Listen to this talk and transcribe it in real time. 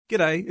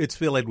G'day, it's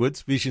Phil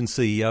Edwards, Vision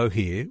CEO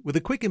here, with a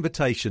quick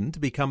invitation to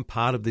become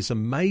part of this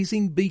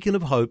amazing beacon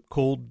of hope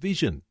called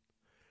Vision.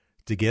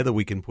 Together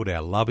we can put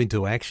our love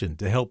into action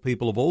to help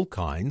people of all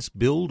kinds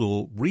build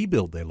or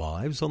rebuild their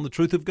lives on the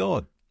truth of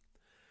God.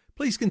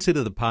 Please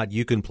consider the part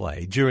you can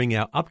play during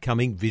our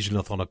upcoming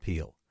Vision-a-thon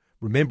appeal,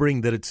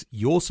 remembering that it's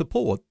your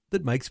support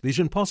that makes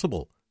Vision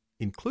possible,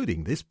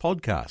 including this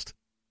podcast.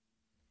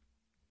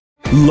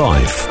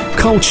 Life,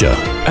 culture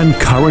and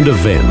current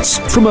events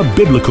from a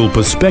biblical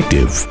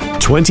perspective.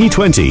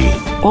 2020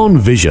 on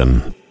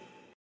Vision.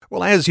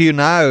 Well, as you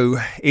know,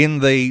 in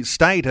the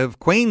state of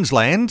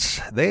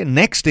Queensland, they're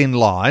next in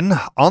line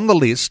on the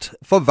list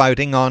for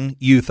voting on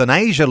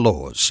euthanasia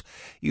laws.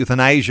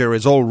 Euthanasia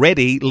is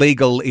already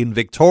legal in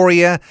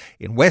Victoria,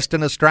 in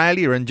Western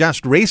Australia, and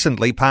just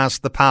recently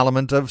passed the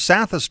Parliament of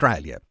South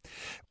Australia.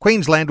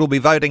 Queensland will be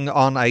voting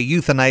on a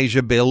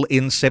euthanasia bill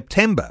in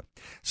September.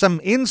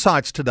 Some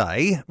insights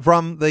today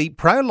from the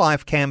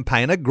pro-life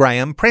campaigner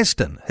Graham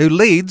Preston, who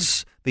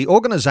leads the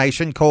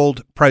organisation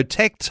called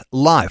Protect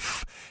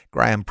Life.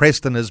 Graham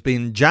Preston has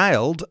been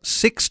jailed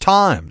 6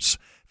 times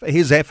for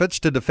his efforts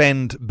to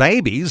defend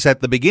babies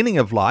at the beginning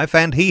of life,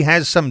 and he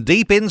has some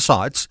deep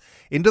insights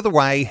into the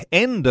way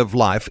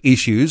end-of-life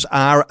issues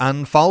are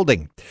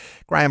unfolding.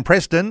 Graham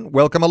Preston,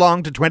 welcome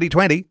along to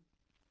 2020.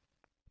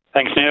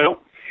 Thanks, Neil.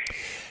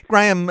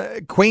 Graham,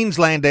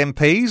 Queensland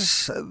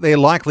MPs, they're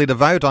likely to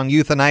vote on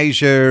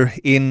euthanasia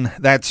in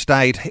that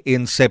state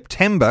in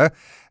September.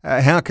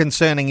 How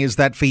concerning is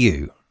that for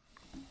you?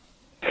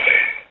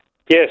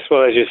 Yes,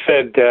 well, as you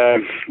said,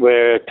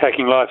 we're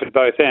taking life at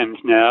both ends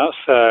now.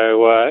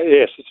 So,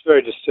 yes, it's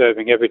very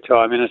disturbing every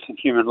time innocent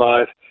human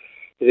life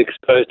is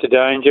exposed to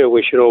danger.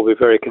 We should all be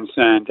very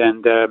concerned.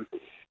 And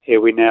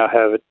here we now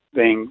have it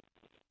being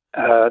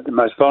the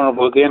most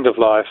vulnerable at the end of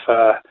life,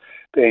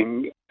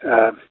 being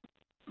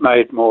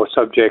made more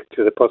subject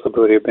to the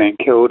possibility of being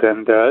killed,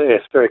 and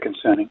yes, very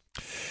concerning.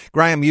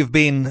 Graham, you've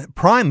been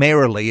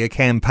primarily a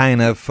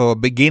campaigner for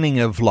beginning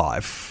of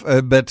life,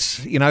 but,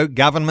 you know,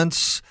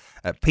 governments,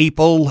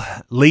 people,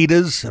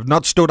 leaders have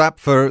not stood up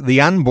for the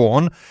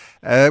unborn.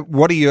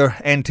 What are your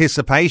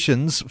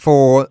anticipations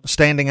for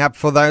standing up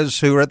for those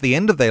who are at the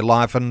end of their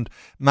life and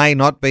may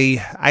not be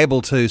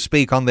able to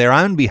speak on their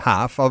own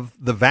behalf of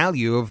the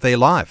value of their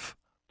life?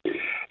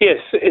 Yes,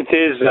 it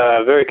is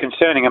very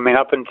concerning. I mean,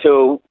 up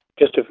until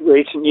just of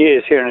recent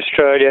years here in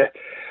Australia,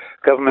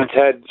 governments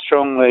had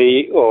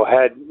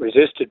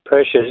resisted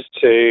pressures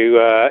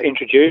to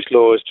introduce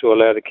laws to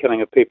allow the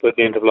killing of people at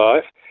the end of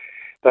life.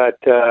 But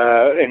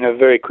in a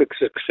very quick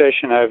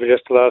succession over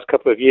just the last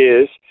couple of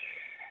years,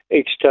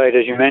 each state,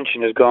 as you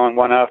mentioned, has gone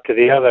one after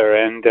the other.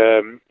 And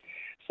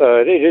so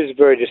it is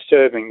very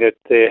disturbing that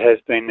there has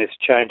been this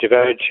change of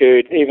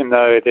attitude, even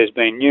though there's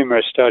been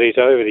numerous studies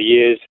over the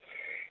years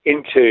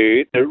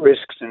into the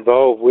risks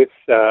involved with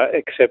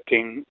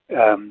accepting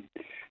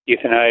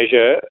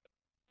euthanasia.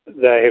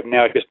 They have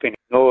now just been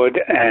ignored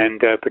and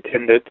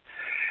pretended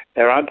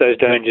there aren't those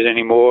dangers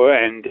anymore,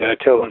 and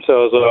tell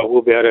themselves, oh,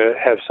 we'll be able to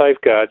have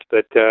safeguards.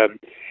 But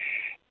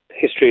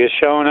history has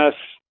shown us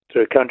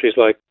through countries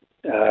like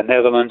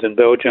Netherlands and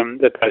Belgium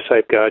that those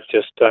safeguards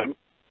just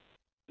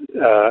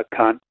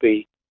can't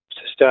be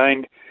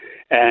sustained,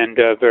 and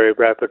very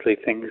rapidly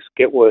things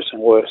get worse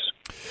and worse.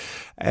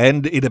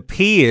 And it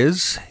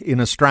appears in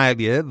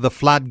Australia the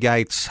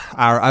floodgates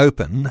are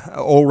open,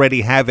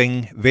 already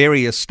having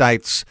various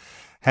states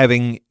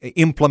having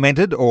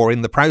implemented or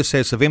in the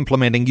process of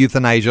implementing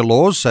euthanasia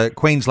laws,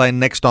 Queensland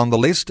next on the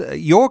list.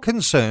 You're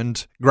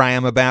concerned,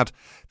 Graham, about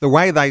the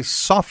way they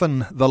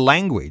soften the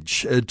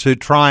language to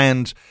try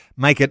and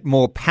make it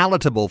more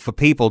palatable for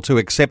people to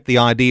accept the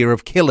idea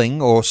of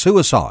killing or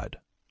suicide.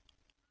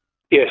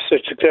 Yes,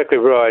 that's exactly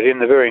right. In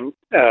the very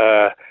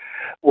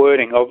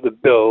wording of the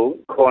bill,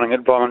 calling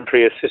it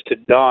voluntary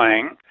assisted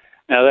dying.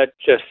 Now, that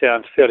just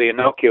sounds fairly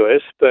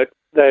innocuous, but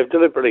they've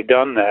deliberately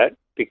done that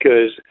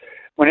because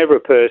whenever a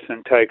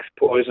person takes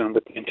poison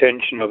with the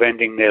intention of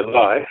ending their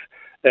life,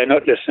 they're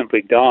not just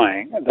simply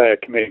dying, they are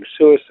committing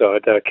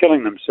suicide, they're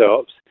killing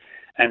themselves.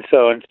 And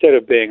so instead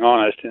of being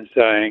honest and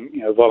saying,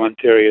 you know,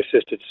 voluntary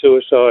assisted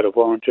suicide or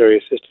voluntary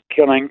assisted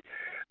killing,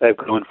 they've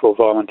gone for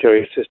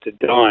voluntary assisted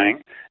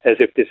dying, as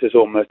if this is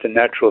almost a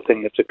natural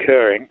thing that's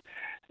occurring.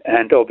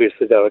 And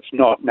obviously, though it's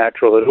not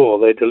natural at all,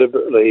 they're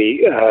deliberately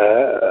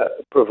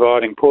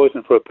providing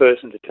poison for a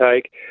person to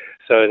take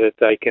so that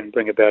they can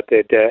bring about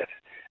their death.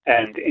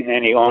 And in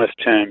any honest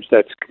terms,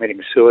 that's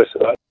committing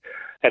suicide.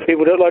 And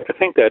people don't like to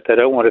think that. They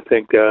don't want to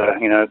think,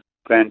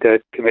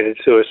 Granddad committed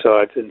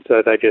suicide, and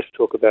so they just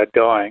talk about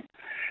dying.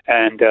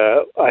 And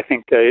I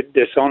think the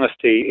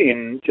dishonesty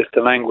in just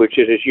the language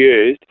that is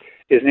used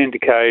is an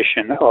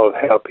indication of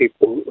how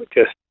people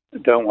just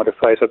don't want to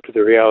face up to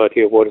the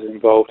reality of what is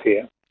involved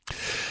here.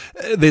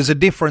 There's a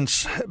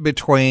difference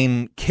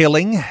between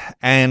killing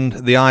and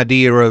the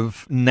idea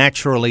of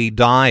naturally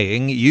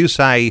dying. You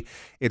say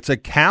it's a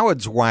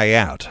coward's way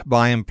out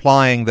by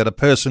implying that a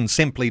person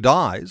simply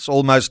dies,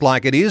 almost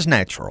like it is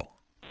natural.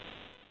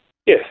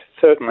 Yes,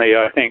 certainly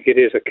I think it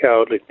is a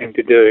cowardly thing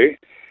to do.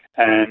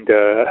 And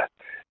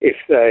if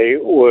they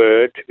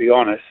were, to be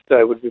honest,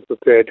 they would be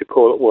prepared to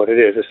call it what it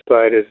is. A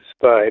spade is a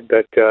spade,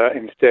 but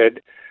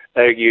instead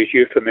they use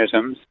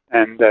euphemisms,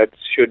 and that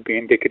should be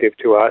indicative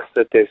to us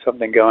that there's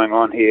something going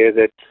on here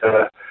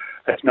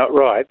that's not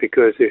right,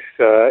 because if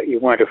you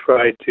weren't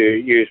afraid to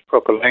use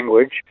proper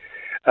language,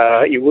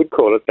 you would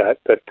call it that,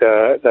 but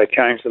they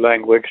changed the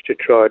language to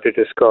try to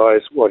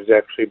disguise what is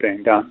actually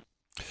being done.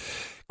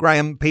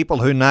 Graham, people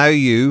who know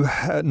you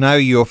know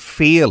you're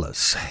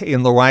fearless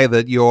in the way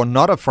that you're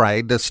not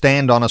afraid to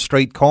stand on a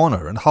street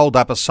corner and hold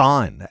up a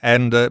sign,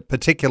 and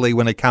particularly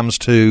when it comes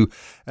to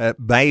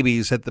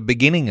babies at the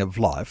beginning of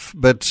life.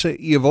 But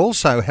you've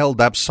also held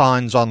up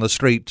signs on the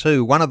street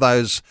too. One of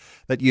those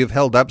that you've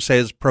held up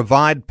says,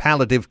 "Provide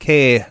palliative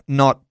care,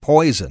 not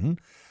poison."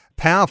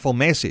 Powerful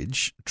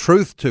message,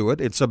 truth to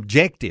it, it's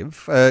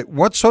objective.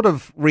 What sort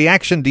of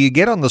reaction do you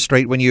get on the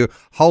street when you're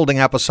holding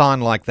up a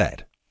sign like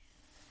that?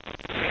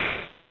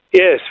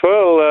 Yes,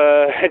 well,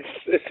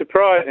 it's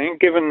surprising,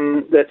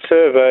 given that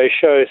survey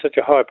shows such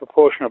a high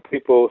proportion of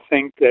people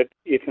think that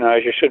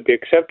euthanasia should be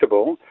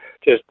acceptable,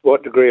 just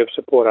what degree of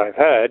support I've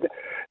had.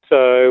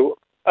 So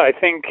I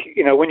think,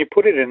 when you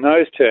put it in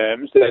those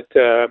terms,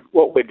 that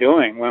what we're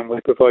doing when we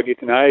provide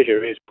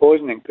euthanasia is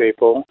poisoning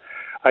people,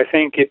 I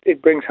think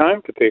it brings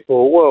home to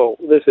people, well,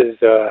 this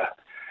is a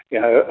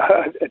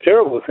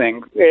terrible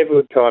thing.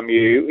 Every time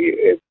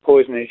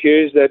poison is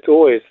used, that's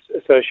always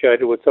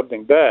associated with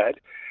something bad.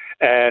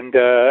 And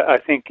I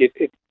think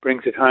it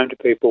brings it home to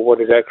people what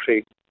is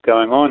actually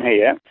going on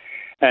here.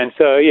 And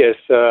so, yes,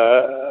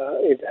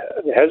 it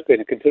has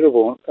been a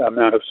considerable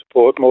amount of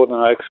support, more than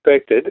I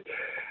expected.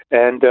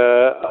 And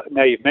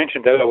now you've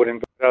mentioned that, I would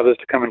invite others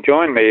to come and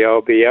join me.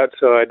 I'll be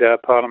outside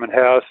Parliament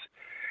House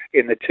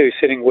in the 2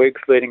 sitting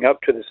weeks leading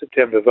up to the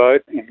September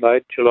vote in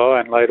late July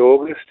and late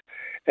August.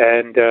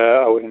 And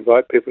I would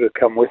invite people to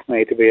come with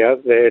me to be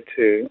out there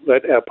to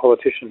let our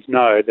politicians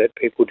know that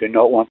people do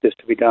not want this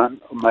to be done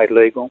or made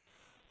legal.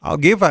 I'll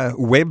give a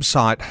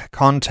website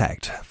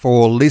contact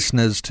for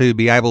listeners to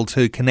be able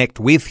to connect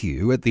with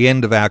you at the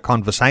end of our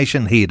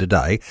conversation here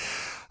today.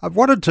 I've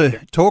wanted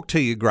to talk to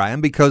you, Graham,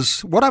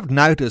 because what I've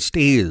noticed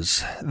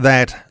is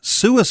that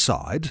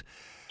suicide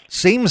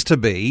seems to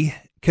be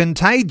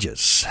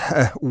contagious.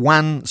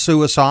 One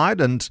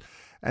suicide and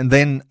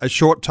then a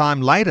short time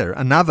later,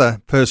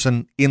 another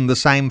person in the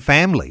same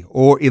family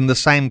or in the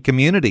same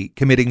community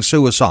committing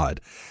suicide.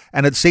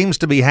 And it seems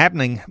to be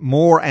happening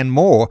more and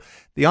more.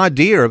 The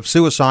idea of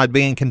suicide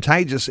being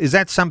contagious, is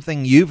that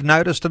something you've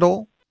noticed at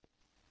all?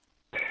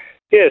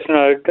 Yes, and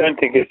I don't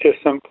think it's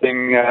just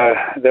something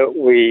that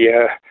we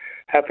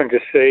happen to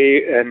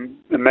see and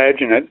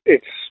imagine it.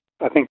 It's,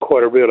 I think,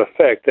 quite a real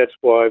effect. That's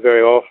why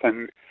very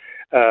often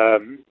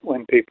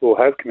when people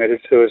have committed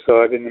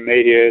suicide in the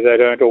media, they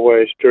don't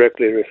always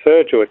directly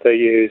refer to it. They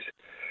use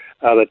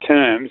other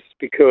terms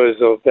because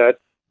of that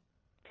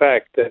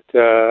fact that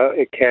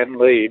it can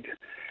lead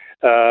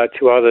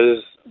to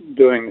others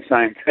doing the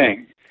same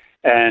thing.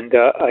 And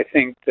I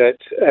think that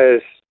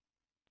as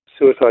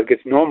suicide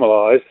gets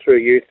normalised through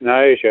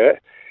euthanasia,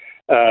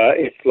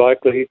 it's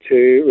likely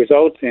to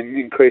result in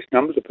increased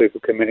numbers of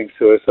people committing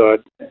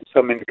suicide.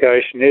 Some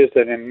indication is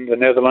that in the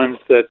Netherlands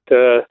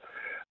that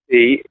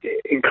the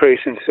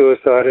increase in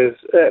suicide is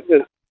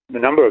the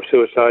number of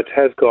suicides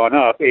has gone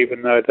up,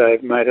 even though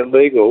they've made it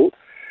legal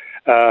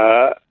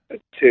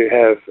to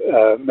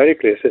have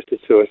medically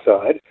assisted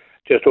suicide.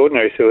 Just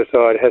ordinary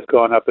suicide has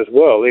gone up as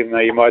well, even though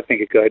you might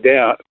think it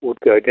would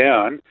go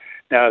down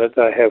now that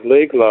they have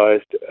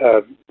legalised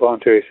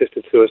voluntary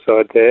assisted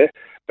suicide there.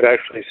 But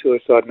actually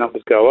suicide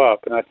numbers go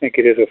up, and I think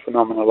it is a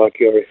phenomenon like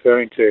you're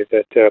referring to,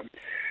 that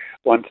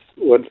once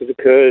it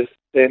occurs,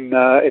 then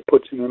it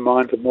puts in the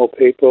minds of more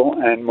people,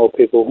 and more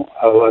people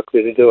are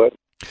likely to do it.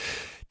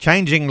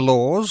 Changing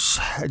laws,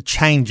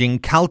 changing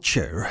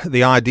culture.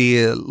 The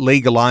idea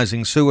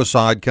legalising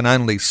suicide can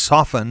only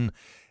soften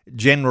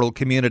general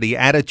community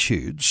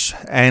attitudes,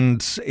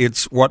 and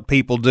it's what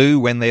people do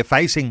when they're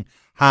facing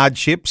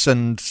hardships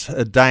and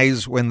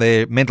days when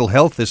their mental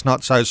health is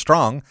not so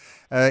strong.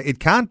 It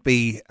can't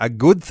be a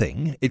good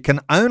thing. It can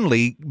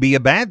only be a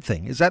bad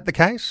thing. Is that the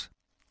case?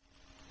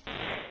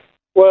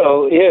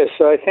 Well, yes,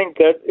 I think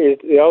that is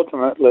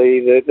ultimately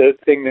the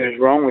thing that is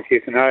wrong with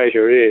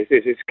euthanasia is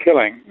it's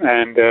killing,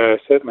 and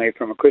certainly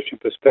from a Christian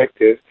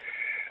perspective,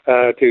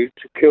 to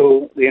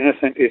kill the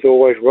innocent is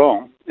always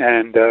wrong,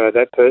 and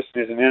that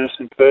person is an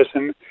innocent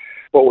person.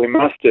 What we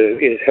must do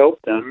is help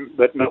them,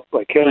 but not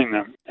by killing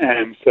them.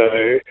 And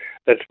so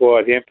that's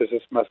why the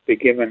emphasis must be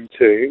given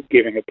to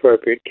giving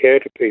appropriate care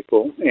to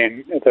people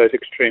in those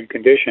extreme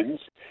conditions.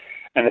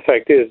 And the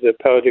fact is that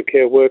palliative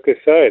care workers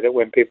say that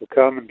when people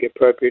come and get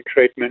appropriate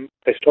treatment,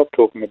 they stop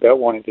talking about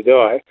wanting to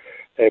die.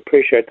 They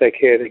appreciate the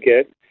care they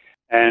get,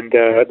 and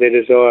their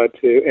desire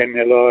to end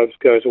their lives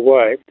goes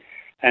away.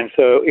 And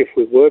so if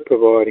we were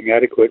providing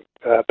adequate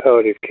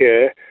palliative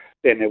care,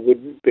 then there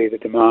wouldn't be the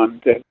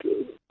demand that,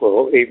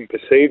 well, even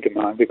perceived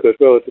demand, because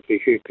relatively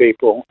few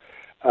people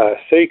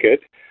seek it.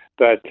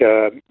 But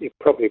if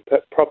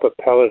proper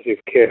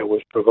palliative care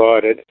was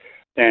provided,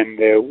 then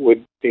there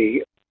would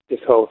be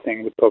this whole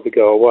thing would probably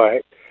go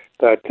away.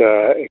 But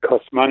it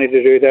costs money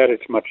to do that.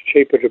 It's much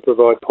cheaper to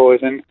provide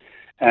poison,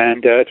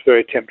 and it's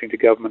very tempting to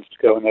governments to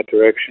go in that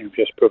direction of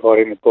just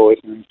providing the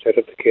poison instead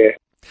of the care.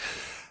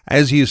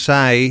 As you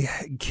say,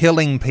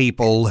 killing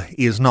people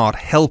is not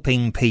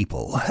helping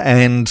people.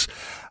 And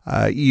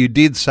you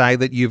did say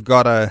that you've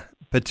got a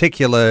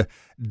particular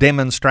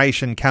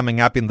demonstration coming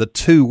up in the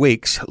 2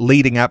 weeks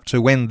leading up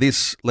to when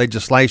this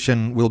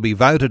legislation will be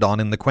voted on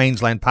in the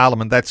Queensland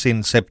Parliament. That's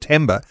in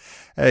September.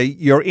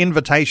 Your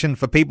invitation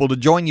for people to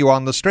join you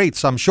on the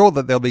streets, I'm sure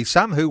that there'll be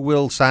some who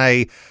will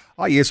say,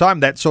 oh yes,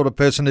 I'm that sort of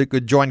person who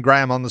could join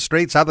Graham on the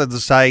streets.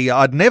 Others say,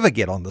 I'd never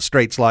get on the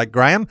streets like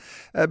Graham.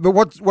 But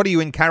what are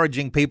you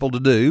encouraging people to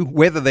do,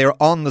 whether they're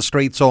on the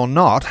streets or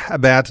not,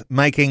 about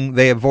making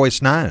their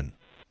voice known?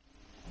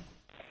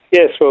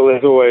 Yes, well,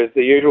 there's always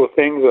the usual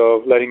things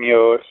of letting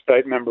your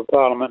state member of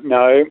parliament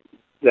know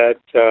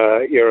that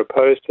you're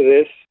opposed to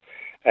this.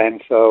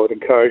 And so I would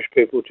encourage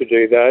people to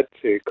do that,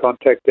 to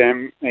contact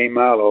them,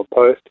 email or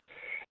post,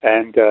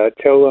 and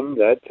tell them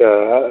that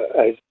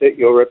as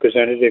your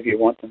representative, you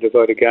want them to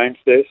vote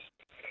against this.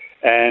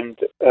 And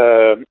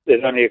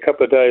there's only a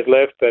couple of days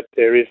left, but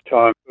there is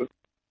time.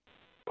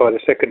 By the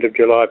 2nd of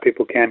July,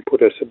 people can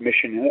put a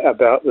submission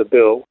about the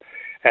bill.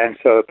 And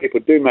so if people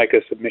do make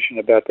a submission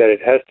about that,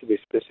 it has to be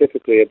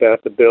specifically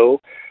about the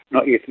bill,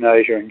 not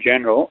euthanasia in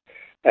general.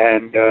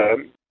 And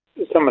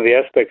some of the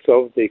aspects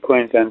of the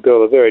Queensland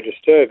bill are very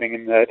disturbing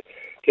in that,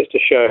 just to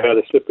show how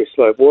the slippery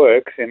slope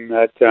works, in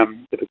that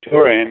the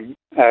Victorian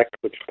Act,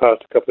 which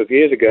passed a couple of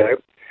years ago,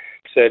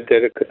 said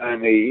that it could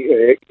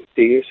only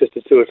the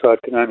assisted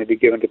suicide can only be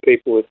given to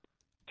people with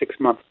 6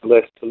 months or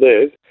less to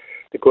live.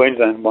 The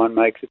Queensland one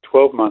makes it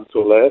 12 months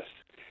or less.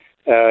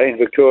 In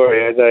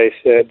Victoria, they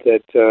said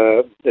that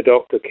the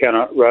doctor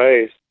cannot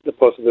raise the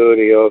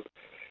possibility of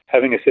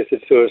having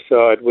assisted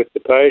suicide with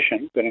the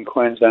patient, but in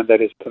Queensland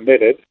that is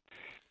permitted.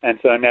 And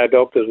so now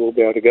doctors will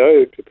be able to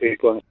go to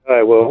people and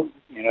say, well,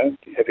 you know,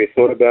 have you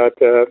thought about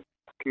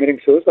committing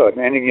suicide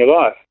and ending your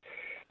life?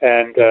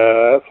 And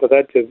for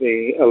that to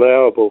be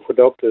allowable for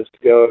doctors to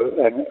go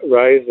and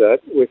raise that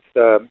with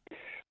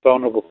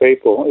vulnerable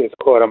people is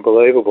quite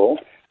unbelievable.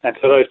 And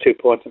so those 2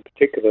 points in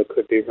particular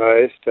could be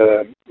raised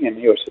in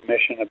your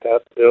submission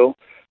about the bill,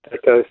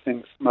 that those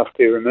things must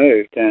be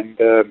removed. And,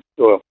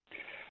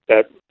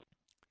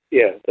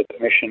 the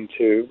permission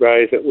to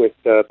raise it with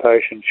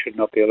patients should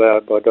not be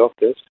allowed by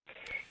doctors.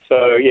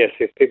 So, yes,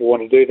 if people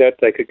want to do that,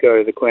 they could go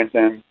to the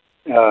Queensland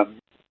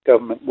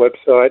government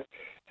website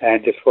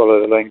and just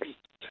follow the links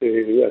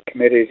to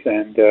committees,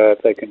 and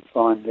they can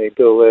find the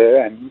bill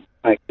there and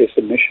make their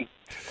submission.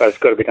 But it's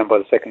got to be done by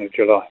the 2nd of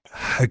July.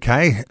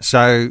 Okay,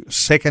 so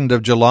 2nd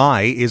of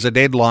July is a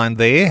deadline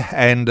there,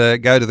 and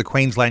go to the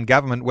Queensland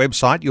Government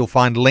website. You'll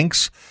find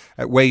links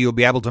where you'll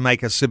be able to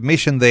make a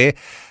submission there.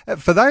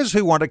 For those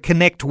who want to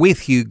connect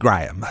with you,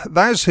 Graham,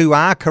 those who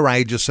are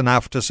courageous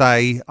enough to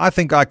say, I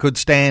think I could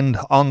stand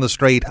on the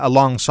street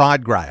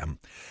alongside Graham,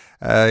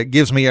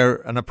 gives me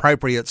an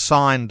appropriate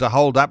sign to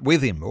hold up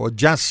with him, or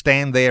just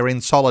stand there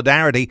in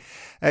solidarity,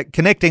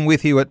 connecting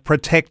with you at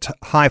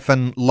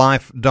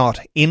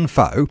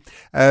protect-life.info.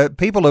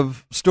 People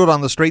have stood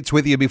on the streets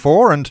with you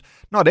before, and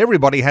not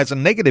everybody has a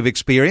negative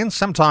experience.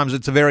 Sometimes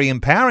it's a very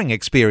empowering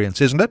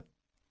experience, isn't it?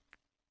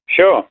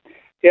 Sure.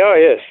 Yeah,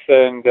 yes,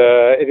 and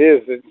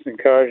it's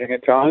encouraging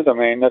at times. I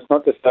mean, that's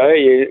not to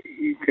say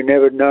you can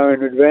never know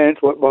in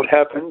advance what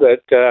happened,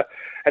 but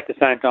at the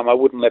same time, I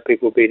wouldn't let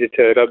people be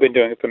deterred. I've been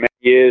doing it for many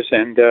years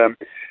and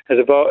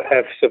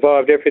have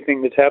survived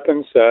everything that's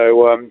happened,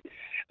 so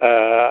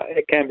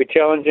it can be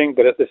challenging,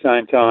 but at the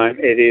same time,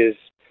 it is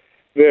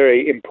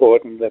very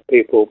important that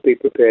people be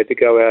prepared to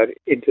go out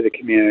into the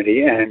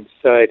community and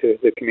say to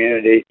the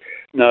community,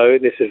 no,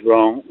 this is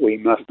wrong, we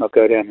must not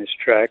go down this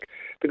track.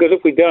 Because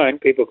if we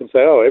don't, people can say,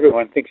 oh,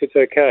 everyone thinks it's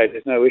okay,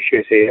 there's no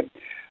issues here.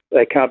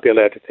 They can't be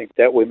allowed to think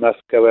that. We must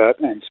go out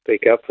and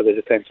speak up for the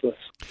defenceless.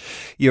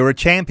 You're a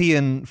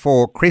champion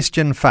for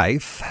Christian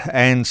faith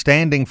and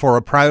standing for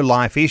a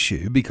pro-life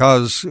issue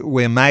because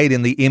we're made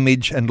in the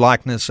image and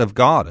likeness of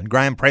God. And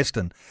Graham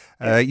Preston,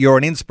 you're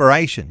an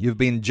inspiration. You've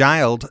been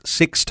jailed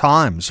 6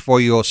 times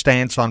for your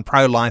stance on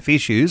pro-life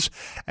issues,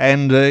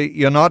 and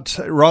you're not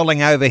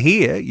rolling over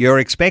here. You're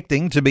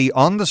expecting to be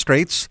on the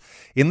streets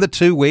in the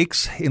 2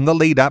 weeks in the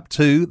lead up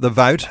to the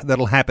vote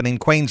that'll happen in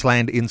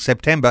Queensland in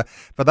September.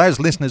 For those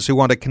listeners who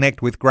want to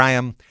connect with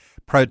Graham,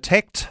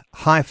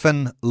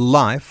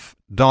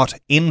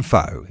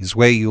 protect-life.info is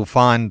where you'll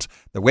find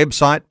the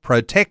website,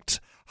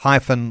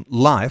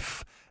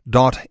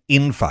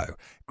 protect-life.info.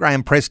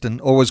 Graham Preston,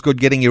 always good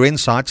getting your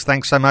insights.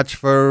 Thanks so much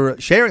for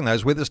sharing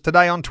those with us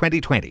today on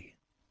 2020.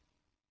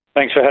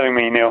 Thanks for having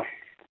me, Neil.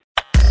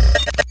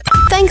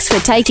 Thanks for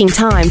taking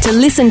time to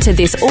listen to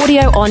this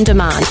audio on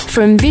demand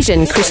from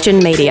Vision Christian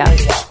Media.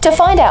 To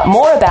find out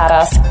more about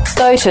us,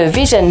 go to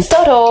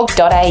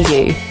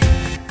vision.org.au.